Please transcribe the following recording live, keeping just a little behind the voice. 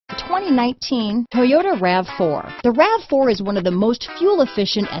2019 Toyota RAV4. The RAV4 is one of the most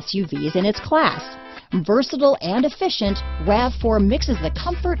fuel-efficient SUVs in its class. Versatile and efficient, RAV4 mixes the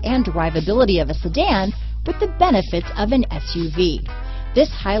comfort and drivability of a sedan with the benefits of an SUV. This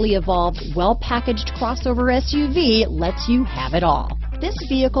highly evolved, well-packaged crossover SUV lets you have it all. This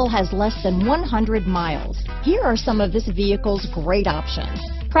vehicle has less than 100 miles. Here are some of this vehicle's great options: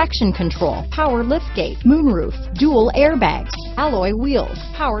 traction control, power liftgate, moonroof, dual airbags, alloy wheels,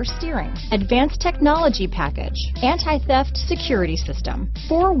 power steering, advanced technology package, anti-theft security system,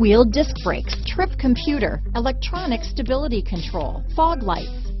 four-wheel disc brakes, trip computer, electronic stability control, fog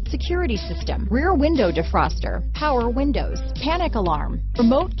lights, security system, rear window defroster, power windows, panic alarm,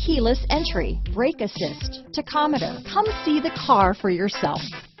 remote keyless entry, brake assist, tachometer. Come see the car for yourself.